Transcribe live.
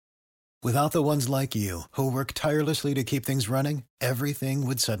Without the ones like you, who work tirelessly to keep things running, everything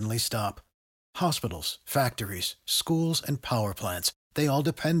would suddenly stop. Hospitals, factories, schools, and power plants, they all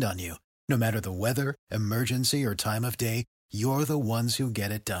depend on you. No matter the weather, emergency, or time of day, you're the ones who get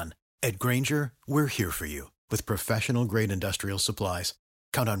it done. At Grainger, we're here for you with professional-grade industrial supplies.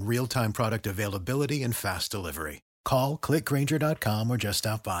 Count on real-time product availability and fast delivery. Call, click Grainger.com, or just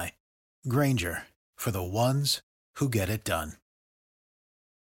stop by. Grainger, for the ones who get it done.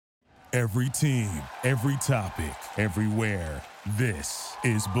 Every team, every topic, everywhere. This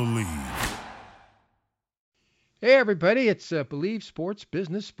is Believe. Hey everybody, it's Believe Sports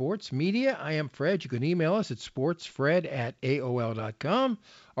Business Sports Media. I am Fred. You can email us at sportsfred@aol.com.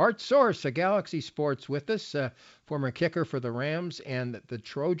 Art Source, Galaxy Sports with us, former kicker for the Rams and the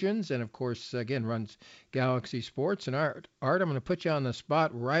Trojans, and of course, again, runs Galaxy Sports. And Art, I'm going to put you on the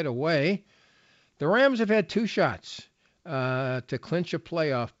spot right away. The Rams have had two shots to clinch a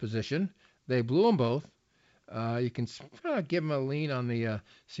playoff position. They blew them both. You can give them a lean on the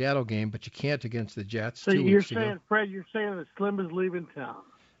Seattle game, but you can't against the Jets. So you're saying, Fred, that Slim is leaving town.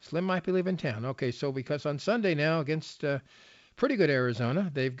 Slim might be leaving town. Okay, so because on Sunday now against pretty good Arizona,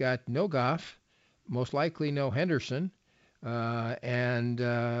 they've got no Goff, most likely no Henderson, and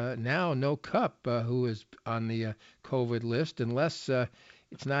now no Kupp, who is on the COVID list, unless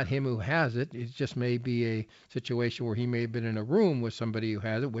it's not him who has it. It just may be a situation where he may have been in a room with somebody who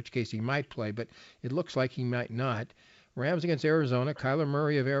has it, in which case he might play, but it looks like he might not. Rams against Arizona. Kyler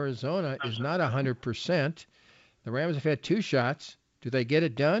Murray of Arizona is not 100%. The Rams have had two shots. Do they get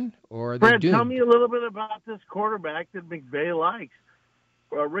it done, or are they doomed? Tell me a little bit about this quarterback that McVay likes.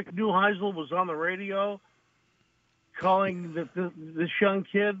 Rick Neuheisel was on the radio calling that this young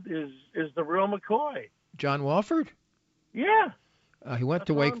kid is the real McCoy. John Wolford? Yeah. He went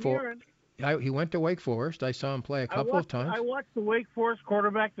to Wake Forest. He went to Wake Forest. I saw him play a couple of times. I watched the Wake Forest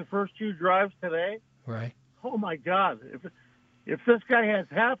quarterback the first two drives today. Right. Oh my God! If this guy has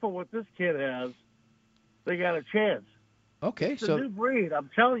half of what this kid has, they got a chance. Okay, it's a new breed.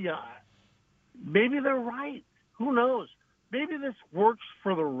 I'm telling you. Maybe they're right. Who knows? Maybe this works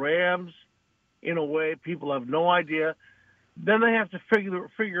for the Rams in a way people have no idea. Then they have to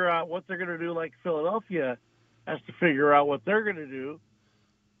figure out what they're going to do, like Philadelphia has to figure out what they're going to do,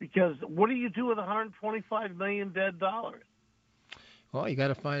 because what do you do with $125 million dead dollars? Well, you got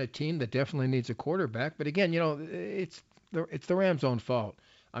to find a team that definitely needs a quarterback. But again, it's the Rams' own fault.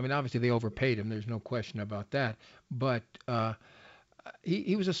 I mean, obviously they overpaid him. There's no question about that. But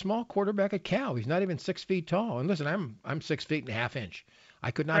he was a small quarterback at Cal. He's not even 6 feet tall. And listen, I'm 6 feet and a half inch.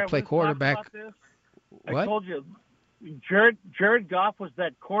 I could not play quarterback. What? I told you, Jared Goff was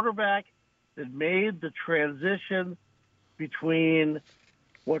that quarterback that made the transition between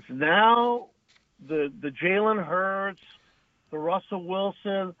what's now the Jalen Hurts, the Russell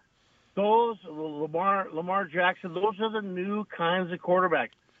Wilson, those Lamar Jackson. Those are the new kinds of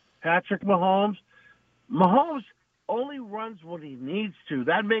quarterbacks. Patrick Mahomes. Mahomes only runs when he needs to.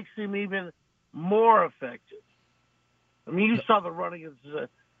 That makes him even more effective. I mean, you saw the run against the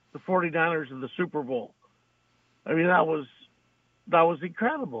 49ers in the Super Bowl. I mean, that was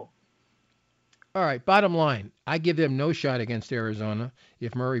incredible. All right, bottom line, I give them no shot against Arizona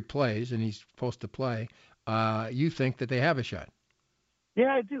if Murray plays, and he's supposed to play. You think that they have a shot?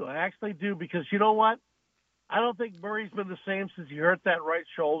 Yeah, I do. I actually do, because you know what? I don't think Murray's been the same since he hurt that right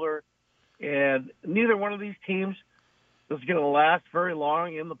shoulder, and neither one of these teams is going to last very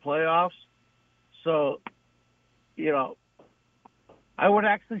long in the playoffs. So, I would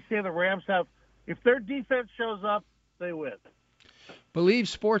actually say the Rams have, if their defense shows up, they win. Believe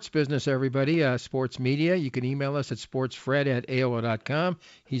Sports Business, everybody. Sports Media. You can email us at sportsfred@aol.com.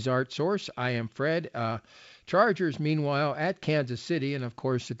 He's Art Source. I am Fred. Chargers, meanwhile, at Kansas City. And, of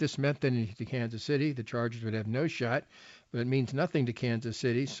course, if this meant anything to Kansas City, the Chargers would have no shot. But it means nothing to Kansas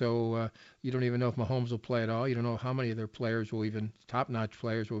City. So you don't even know if Mahomes will play at all. You don't know how many of their players will even, top-notch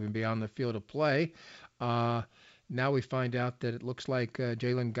players, will even be on the field to play. Now we find out that it looks like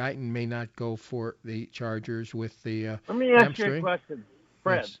Jalen Guyton may not go for the Chargers with the Let me ask hamstring. you a question,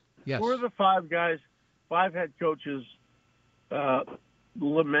 Fred. Yes. Who are the five head coaches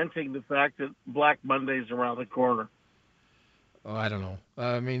lamenting the fact that Black Monday's around the corner? Oh, I don't know.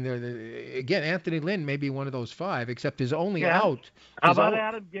 I mean, again, Anthony Lynn may be one of those five, except his only out. How about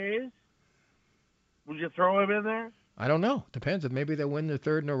Adam Gase? Would you throw him in there? I don't know. Depends. Maybe they'll win their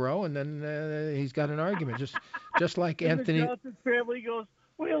third in a row, and then he's got an argument. Just like Anthony. The Johnson family goes,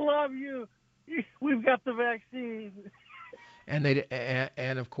 "We love you. We've got the vaccine." And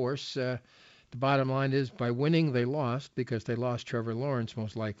of course, the bottom line is by winning they lost, because they lost Trevor Lawrence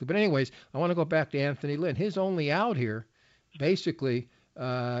most likely. But anyways, I want to go back to Anthony Lynn. His only out here, basically,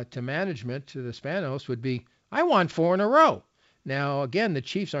 to management, to the Spanos, would be, I want 4 in a row. Now, again, the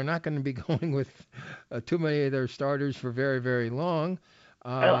Chiefs are not going to be going with too many of their starters for very, very long.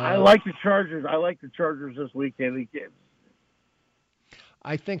 I like the Chargers. I like the Chargers this weekend.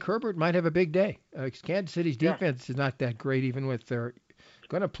 I think Herbert might have a big day. Kansas City's defense is not that great, even with their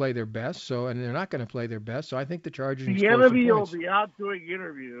going to play their best. So, and they're not going to play their best. So, I think the Chargers. The enemy will be out doing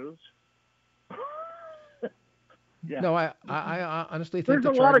interviews. Yeah. No, I honestly think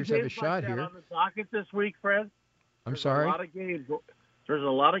the Chargers have a shot here. On the docket this week, Fred. I'm sorry. There's a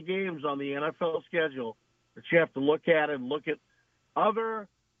lot of games on the NFL schedule that you have to look at and look at other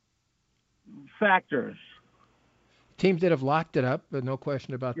factors. Teams that have locked it up, but no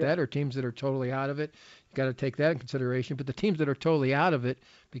question about that, or teams that are totally out of it. You've got to take that in consideration. But the teams that are totally out of it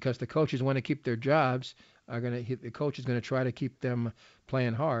because the coaches want to keep their jobs, the coach is going to try to keep them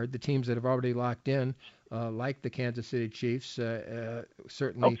playing hard. The teams that have already locked in, like the Kansas City Chiefs,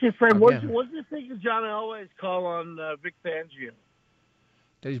 certainly. Okay, Fred, what do you think of John Elway's call on Vic Fangio?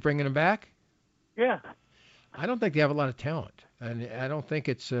 That he's bringing him back? Yeah. I don't think they have a lot of talent. And I don't think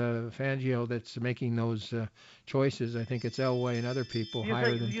it's Fangio that's making those choices. I think it's Elway and other people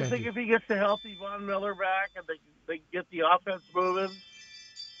higher than Fangio. Do you think if he gets the healthy Von Miller back and they get the offense moving,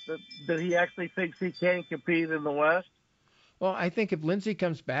 that he actually thinks he can compete in the West? Well, I think if Lindsey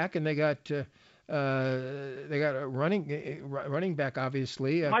comes back and they got a running back,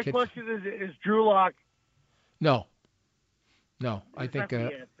 obviously. My question is Drew Lock? No, I think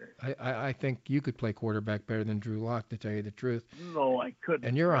I think you could play quarterback better than Drew Lock, to tell you the truth. No, I couldn't.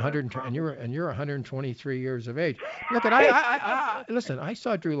 And you're 123 years of age. Look, I listen. I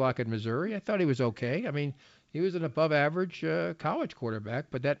saw Drew Lock at Missouri. I thought he was okay. I mean, he was an above-average college quarterback,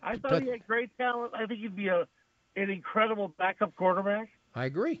 but I thought he had great talent. I think he'd be an incredible backup quarterback. I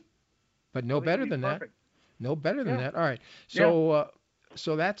agree, but no better than that. No better than that. All right, so.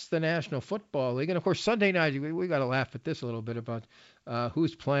 So that's the National Football League. And, of course, Sunday night, we got to laugh at this a little bit about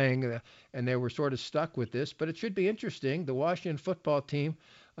who's playing, and they were sort of stuck with this. But it should be interesting. The Washington football team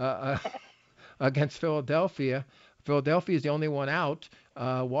against Philadelphia. Philadelphia is the only one out.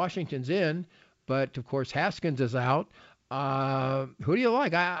 Washington's in, but, of course, Haskins is out. Who do you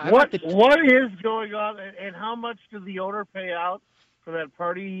like? What is going on, and how much did the owner pay out for that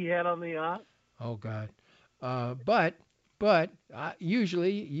party he had on the yacht? Oh, God. But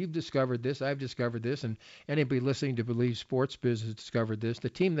usually, you've discovered this, I've discovered this, and anybody listening to Believe Sports Biz has discovered this. The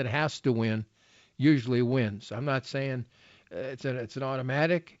team that has to win usually wins. I'm not saying it's an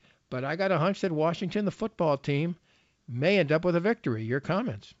automatic, but I got a hunch that Washington, the football team, may end up with a victory. Your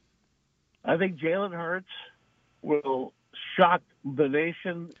comments? I think Jalen Hurts will shock the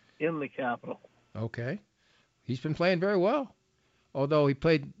nation in the Capitol. Okay. He's been playing very well, although he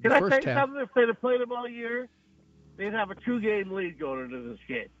played the first half. Can I tell you something? If they'd have played him all year, they'd have a 2-game lead going into this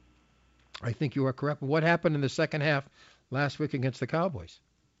game. I think you are correct. What happened in the second half last week against the Cowboys?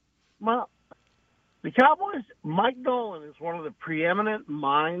 Well, the Cowboys, Mike Nolan is one of the preeminent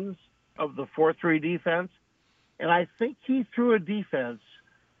minds of the 4-3 defense, and I think he threw a defense,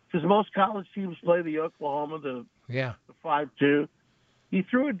 because most college teams play the Oklahoma, the 5-2. He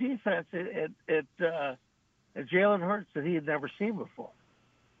threw a defense at Jalen Hurts that he had never seen before.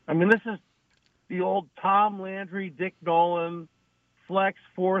 I mean, this is the old Tom Landry, Dick Nolan, flex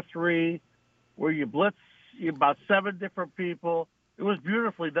 4-3, where you blitz about 7 different people. It was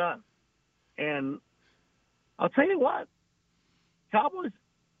beautifully done. And I'll tell you what, Cowboys,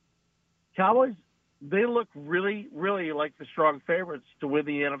 they look really, really like the strong favorites to win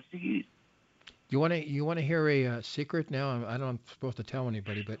the NFC East. You want to hear a secret now? I'm supposed to tell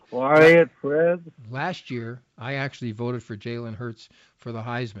anybody, but quiet, Fred. Last year, I actually voted for Jalen Hurts for the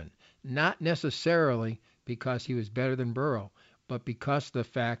Heisman. Not necessarily because he was better than Burrow, but because of the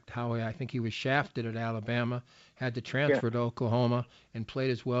fact how I think he was shafted at Alabama, had to transfer to Oklahoma, and played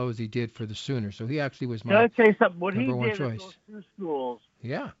as well as he did for the Sooners. So he actually was my number one choice. Can I tell you something? What he did in those 2 schools.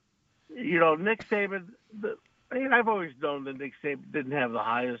 Yeah. You know, Nick Saban. I've always known that Nick Saban didn't have the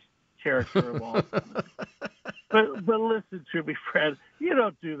highest character of all. but listen to me, Fred. You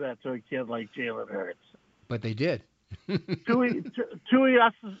don't do that to a kid like Jalen Hurts. But they did. Tui,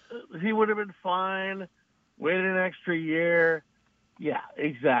 he would have been fine. Waited an extra year. Yeah,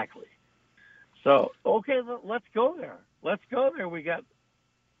 exactly. So, okay, let's go there. We got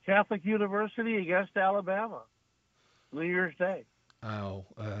Catholic University against Alabama, New Year's Day. Oh,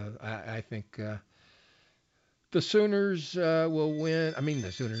 I think the Sooners will win. I mean,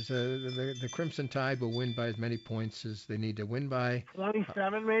 the Sooners, the Crimson Tide will win by as many points as they need to win by.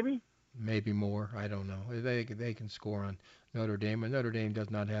 27, maybe? Maybe more. I don't know. They can score on Notre Dame, and Notre Dame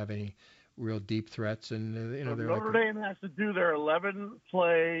does not have any real deep threats, and So they're Notre like Dame has to do their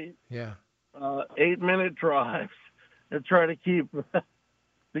 11-play, yeah. 8-minute drives and try to keep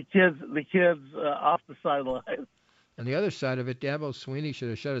the kids off the sideline. On the other side of it, Dabo Sweeney should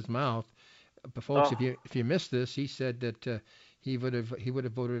have shut his mouth. But folks, Oh, if you missed this, he said that he would have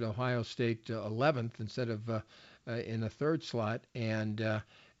voted Ohio State 11th instead of in the third slot, and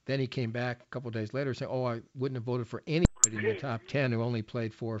then he came back a couple of days later saying, "Oh, I wouldn't have voted for anybody in the top 10 who only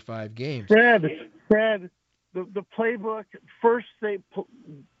played 4 or 5 games." Fred, the playbook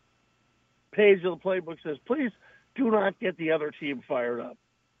page of the playbook says, please do not get the other team fired up.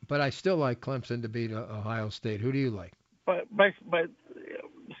 But I still like Clemson to beat Ohio State. Who do you like? But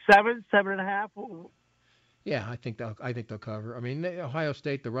 7.5. Yeah, I think they'll cover. I mean, Ohio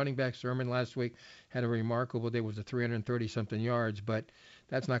State, the running back Sermon last week had a remarkable day with the 330-something yards, but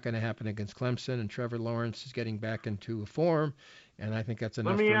that's not going to happen against Clemson. And Trevor Lawrence is getting back into form, and I think that's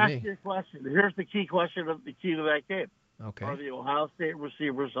enough for me. Let me ask you a question. Here's the key question of the key to that game. Okay. Are the Ohio State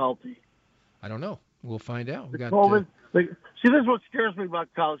receivers healthy? I don't know. We'll find out. We got see, this is what scares me about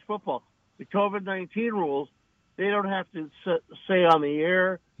college football. The COVID-19 rules, they don't have to say on the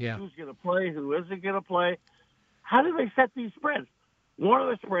air who's going to play, who isn't going to play. How do they set these spreads? One of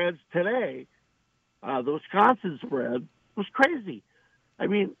the spreads today, the Wisconsin spread, was crazy. I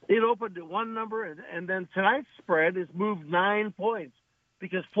mean, it opened at one number, and then tonight's spread is moved 9 points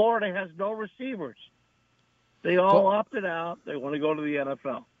because Florida has no receivers. They all opted out. They want to go to the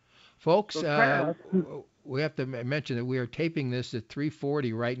NFL. Folks, we have to mention that we are taping this at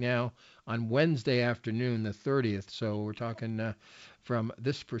 3:40 right now on Wednesday afternoon, the 30th. So we're talking from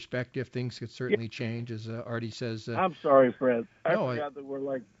this perspective. Things could certainly change, as Artie says. I'm sorry, Fred. I forgot that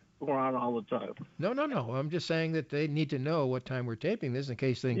we're on all the time. No. I'm just saying that they need to know what time we're taping this in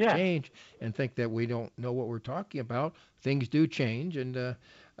case things change and think that we don't know what we're talking about. Things do change, and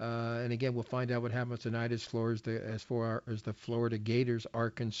again, we'll find out what happens tonight as far as the Florida Gators are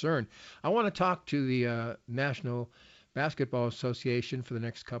concerned. I want to talk to the National Basketball Association for the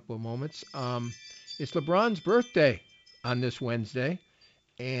next couple of moments. It's LeBron's birthday on this Wednesday,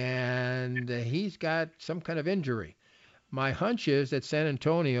 and he's got some kind of injury. My hunch is that San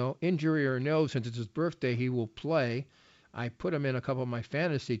Antonio, injury or no, since it's his birthday, he will play. I put him in a couple of my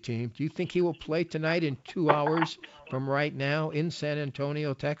fantasy teams. Do you think he will play tonight in 2 hours from right now in San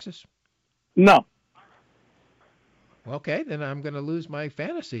Antonio, Texas? No. Okay, then I'm going to lose my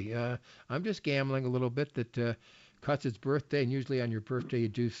fantasy. I'm just gambling a little bit that cuts his birthday, and usually on your birthday you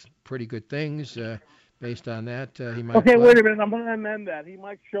do pretty good things. Based on that, he might play. Wait a minute. I'm going to amend that. He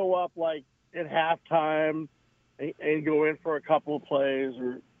might show up like at halftime and go in for a couple of plays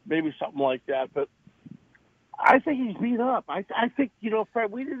or maybe something like that. But I think he's beat up. I think,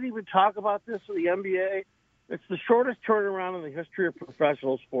 Fred, we didn't even talk about this in the NBA. It's the shortest turnaround in the history of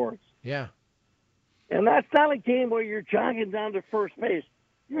professional sports. Yeah. And that's not a game where you're jogging down to first base.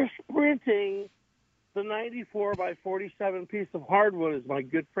 You're sprinting the 94 by 47 piece of hardwood, as my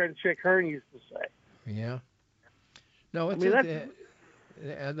good friend Chick Hearn used to say. Yeah. No, it's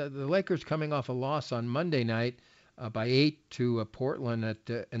the Lakers coming off a loss on Monday night by 8 to Portland,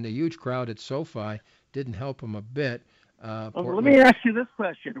 and the huge crowd at SoFi didn't help them a bit. Let me ask you this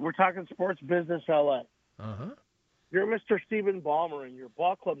question. We're talking sports business LA. Uh-huh. You're Mr. Stephen Ballmer, and your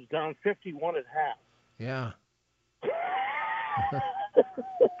ball club's down 51 at half. Yeah.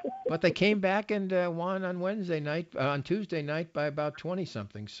 But they came back and won on Tuesday night by about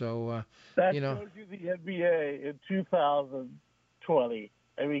 20-something. So, that shows you the NBA in 2020.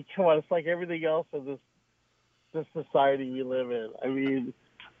 I mean, come on, it's like everything else in this society we live in. I mean,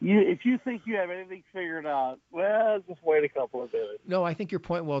 if you think you have anything figured out, well, just wait a couple of minutes. No, I think your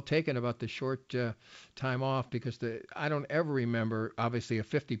point well taken about the short time off, because I don't ever remember, obviously, a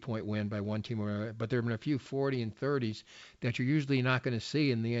 50-point win by one team, but there have been a few 40 and 30s that you're usually not going to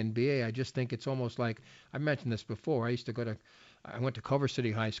see in the NBA. I just think it's almost like, I mentioned this before, I went to Culver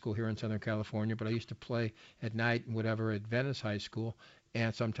City High School here in Southern California, but I used to play at night and whatever at Venice High School,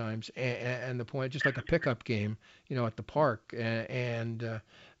 and sometimes, and the point, just like a pickup game, at the park, and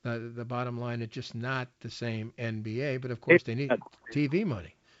the bottom line, it's just not the same NBA, but of course they need TV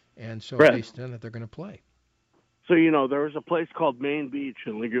money, and so they stand that they're going to play. So, there was a place called Main Beach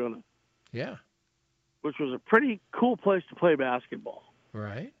in Laguna. Yeah. Which was a pretty cool place to play basketball.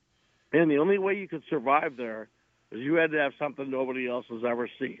 Right. And the only way you could survive there is you had to have something nobody else has ever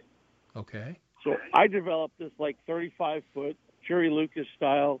seen. Okay. So I developed this 35-foot Jerry Lucas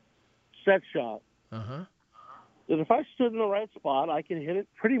style set shot. Uh-huh. That if I stood in the right spot, I could hit it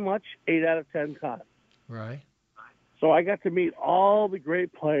pretty much 8 out of 10 times. Right. So I got to meet all the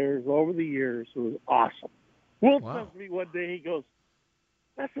great players over the years. It was awesome. Will tells me one day, he goes,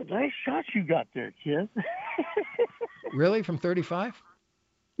 That's a nice shot you got there, kid. Really, from 35?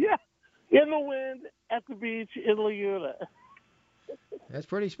 Yeah, in the wind, at the beach, in Laguna. That's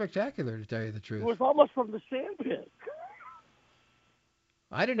pretty spectacular, to tell you the It truth. was almost from the sandpit.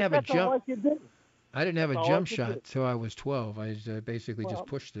 I didn't have a That's all I jump. could do. I didn't have a That's all I jump could shot do. till I was 12. I basically just Well,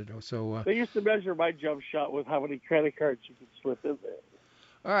 pushed it. So, They used to measure my jump shot with how many credit cards you could slip in there.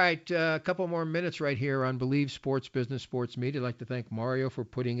 all right, a couple more minutes right here on Believe Sports Business Sports Media. I'd like to thank Mario for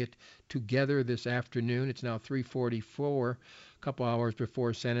putting it together this afternoon. It's now 3:44, a couple hours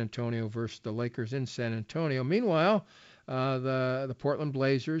before San Antonio versus the Lakers in San Antonio. Meanwhile, the Portland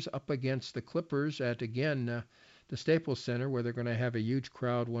Blazers up against the Clippers at, again, the Staples Center, where they're going to have a huge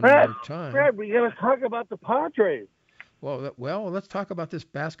crowd one more time. Fred, we got to talk about the Padres. Well, let's talk about this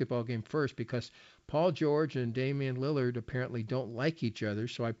basketball game first, because Paul George and Damian Lillard apparently don't like each other,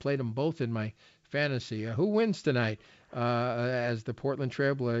 so I played them both in my fantasy. Who wins tonight as the Portland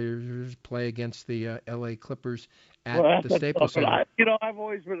Trailblazers play against the LA Clippers at the Staples Center? I've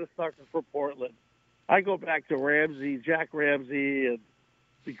always been a sucker for Portland. I go back to Ramsey, Jack Ramsey, and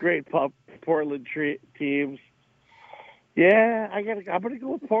the great Portland teams. Yeah, I'm gonna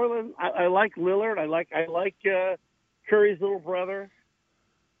go with Portland. I like Lillard. I like Curry's little brother.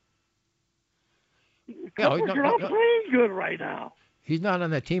 Clippers are not playing good right now. He's not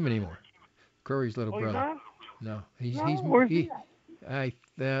on that team anymore. Curry's little brother. He's not? No, Where's he at?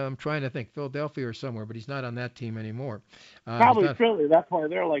 I'm trying to think, Philadelphia or somewhere, but he's not on that team anymore. Probably Philly. That's why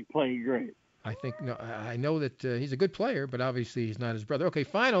they're playing great. I think I know that he's a good player, but obviously he's not his brother. Okay,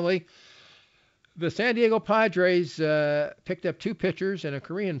 finally, the San Diego Padres picked up 2 pitchers and a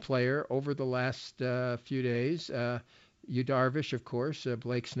Korean player over the last few days. Yu Darvish, of course,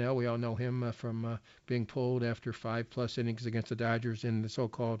 Blake Snell. We all know him from being pulled after 5+ innings against the Dodgers in the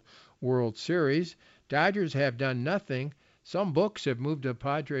so-called World Series. Dodgers have done nothing. Some books have moved the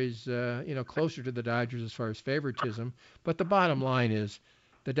Padres, closer to the Dodgers as far as favoritism. But the bottom line is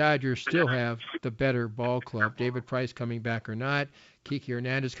the Dodgers still have the better ball club. David Price coming back or not, Kiki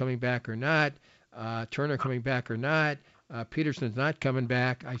Hernandez coming back or not, Turner coming back or not, Peterson's not coming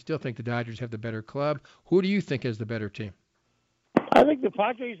back. I still think the Dodgers have the better club. Who do you think is the better team? I think the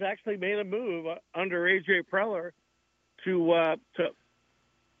Padres actually made a move under A.J. Preller to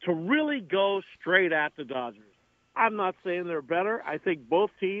really go straight at the Dodgers. I'm not saying they're better. I think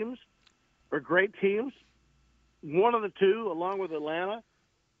both teams are great teams. One of the two, along with Atlanta.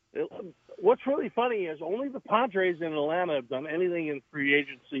 What's really funny is only the Padres and Atlanta have done anything in free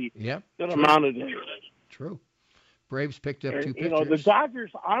agency that amounted to anything. True. Braves picked up 2 pitchers. The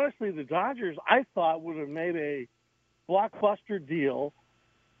Dodgers, I thought would have made a blockbuster deal.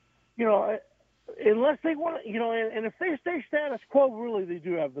 Unless they want, and if they stay status quo, really they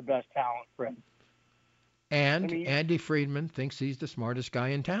do have the best talent, Fred. And Andy Friedman thinks he's the smartest guy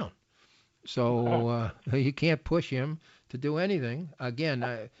in town. So you can't push him to do anything.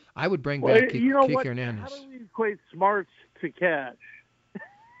 Again, I would bring back Kiki Hernandez. How do we equate smarts to cash?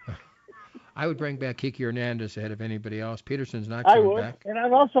 I would bring back Kiki Hernandez ahead of anybody else. Peterson's not coming back. And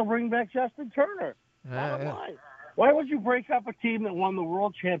I'd also bring back Justin Turner. Why would you break up a team that won the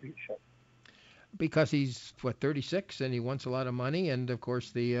World Championship? Because he's 36 and he wants a lot of money, and of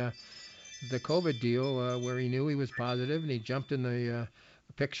course the COVID deal where he knew he was positive and he jumped in the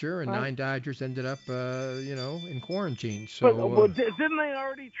picture, and 9 Dodgers ended up in quarantine. So but didn't they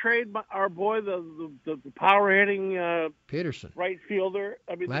already trade our boy the power hitting Peterson, right fielder?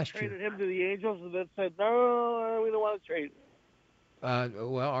 I mean, they traded him to the Angels and then said no, we don't want to trade him.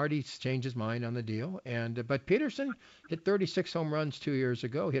 Well, Artie's changed his mind on the deal, but Peterson hit 36 home runs 2 years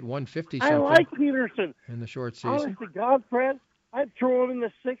ago. Hit 150 something. I like Peterson in the short season. Honest to God, Fred, I'd throw him in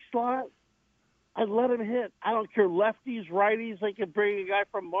the 6th slot. I'd let him hit. I don't care, lefties, righties. They could bring a guy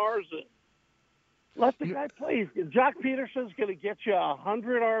from Mars in. Let the guy play. Jock Peterson's going to get you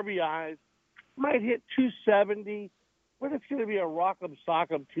 100 RBIs. Might hit 270, but it's going to be a rock'em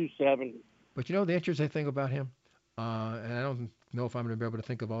sock'em 270. But the interesting thing about him, and I don't know if I'm going to be able to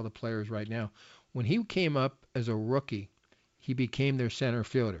think of all the players right now. When he came up as a rookie, he became their center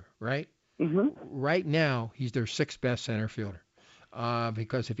fielder, right? Mm-hmm. Right now, he's their 6th best center fielder.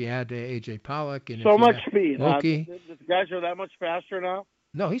 Because if you add to A.J. Pollock and so much speed, Mookie, the guys are that much faster now.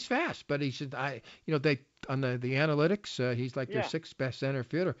 No, he's fast, but he should. They on the analytics, he's like their 6th best center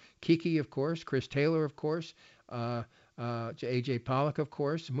fielder. Kiki, of course, Chris Taylor, of course, A.J. Pollock, of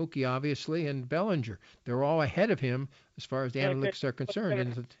course, Mookie, obviously, and Bellinger. They're all ahead of him as far as the analytics are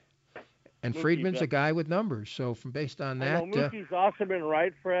concerned. And Friedman's a guy with numbers. So based on that, Mookie's awesome and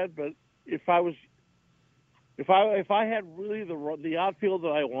right, Fred. But if I had really the outfield that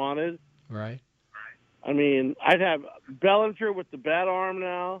I wanted, right, I mean, I'd have Bellinger with the bad arm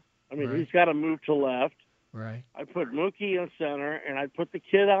now. I mean, he's got to move to left. Right. I put Mookie in center, and I put the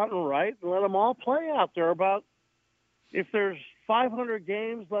kid out in right, and let them all play out there. About if there's 500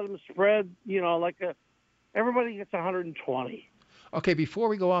 games, let them spread. Everybody gets 120. Okay, before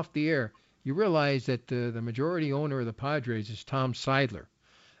we go off the air, you realize that the majority owner of the Padres is Tom Seidler,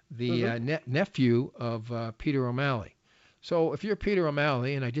 the nephew of Peter O'Malley. So if you're Peter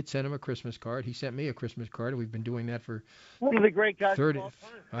O'Malley, and I did send him a Christmas card, he sent me a Christmas card, and we've been doing that for one of the great guys 30. Of all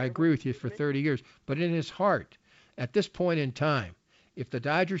time. I agree with you, for 30 years. But in his heart, at this point in time, if the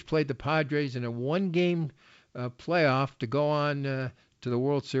Dodgers played the Padres in a one-game playoff to go on to the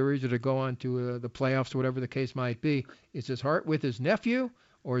World Series or to go on to the playoffs or whatever the case might be, is his heart with his nephew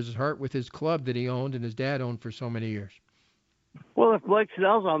or is his heart with his club that he owned and his dad owned for so many years? Well, if Blake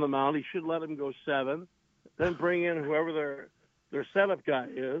Snell's on the mound, he should let him go 7, then bring in whoever their setup guy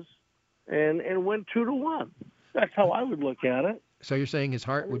is, and win 2-1. That's how I would look at it. So you're saying his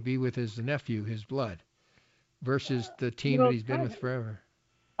heart would be with his nephew, his blood, versus the team that he's been with forever.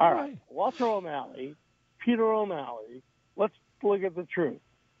 All right. Walter O'Malley, Peter O'Malley. Let's look at the truth.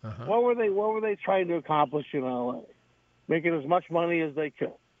 Uh-huh. What were they trying to accomplish in L.A.? Making as much money as they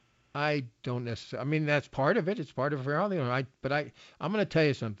could. I don't necessarily. I mean, that's part of it. It's part of reality. But I'm going to tell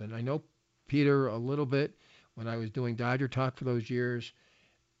you something. I know Peter a little bit. When I was doing Dodger Talk for those years,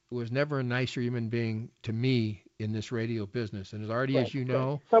 was never a nicer human being to me in this radio business. And as Artie, as you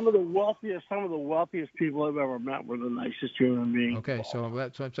know, some of the wealthiest people I've ever met were the nicest human beings. Okay, so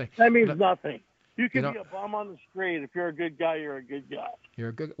that's what I'm saying. That means nothing. You can be a bum on the street. If you're a good guy, you're a good guy. You're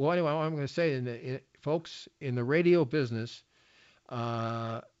a good. Well, anyway, what I'm going to say, folks, in the radio business,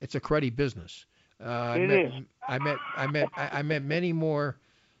 it's a cruddy business. I met many more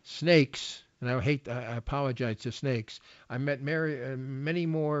snakes. And I apologize to snakes. I met many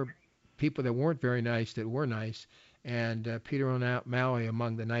more people that weren't very nice that were nice, and Peter O'Malley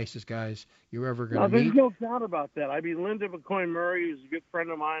among the nicest guys you're ever going to meet. There's no doubt about that. I mean, Linda McCoy-Murray is a good friend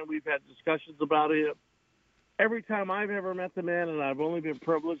of mine. We've had discussions about it. Every time I've ever met the man, and I've only been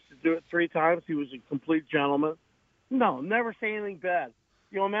privileged to do it 3 times, he was a complete gentleman. No, never say anything bad.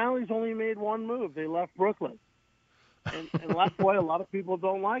 O'Malley's only made one move. They left Brooklyn. And that's why a lot of people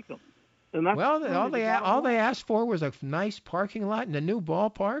don't like him. Well, all they asked for was a nice parking lot and a new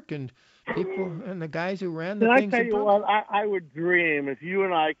ballpark and people and the guys who ran the things. I tell you what, I would dream if you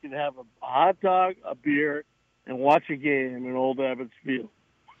and I could have a hot dog, a beer, and watch a game in Old Evans Field.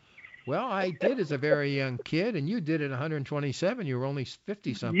 Well, I did as a very young kid, and you did at 127. You were only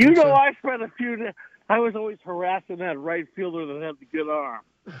 50-something. I spent a few days. I was always harassing that right fielder that had the good arm.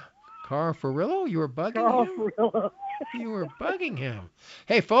 Carl Furillo? You were bugging him? Furillo. You were bugging him.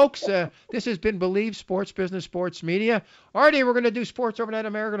 Hey, folks, this has been Believe Sports Business Sports Media. Artie, we're going to do Sports Overnight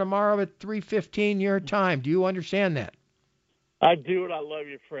America tomorrow at 3:15 your time. Do you understand that? I do, and I love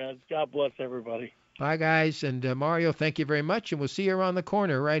you, Fred. God bless everybody. Bye, guys. And Mario, thank you very much. And we'll see you around the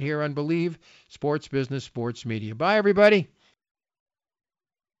corner right here on Believe Sports Business Sports Media. Bye, everybody.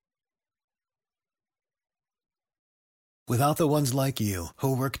 Without the ones like you,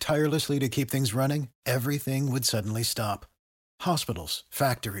 who work tirelessly to keep things running, everything would suddenly stop. Hospitals,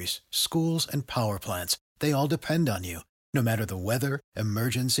 factories, schools, and power plants, they all depend on you. No matter the weather,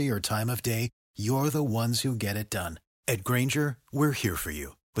 emergency, or time of day, you're the ones who get it done. At Grainger, we're here for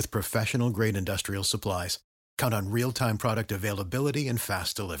you with professional-grade industrial supplies. Count on real-time product availability and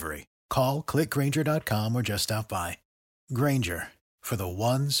fast delivery. Call, click Grainger.com, or just stop by. Grainger, for the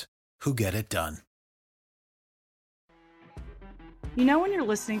ones who get it done. You know when you're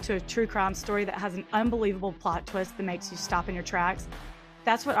listening to a true crime story that has an unbelievable plot twist that makes you stop in your tracks?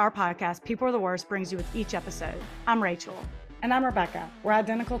 That's what our podcast, People Are the Worst, brings you with each episode. I'm Rachel. And I'm Rebecca. We're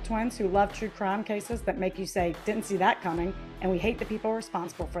identical twins who love true crime cases that make you say, didn't see that coming, and we hate the people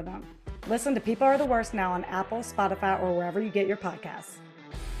responsible for them. Listen to People Are the Worst now on Apple, Spotify, or wherever you get your podcasts.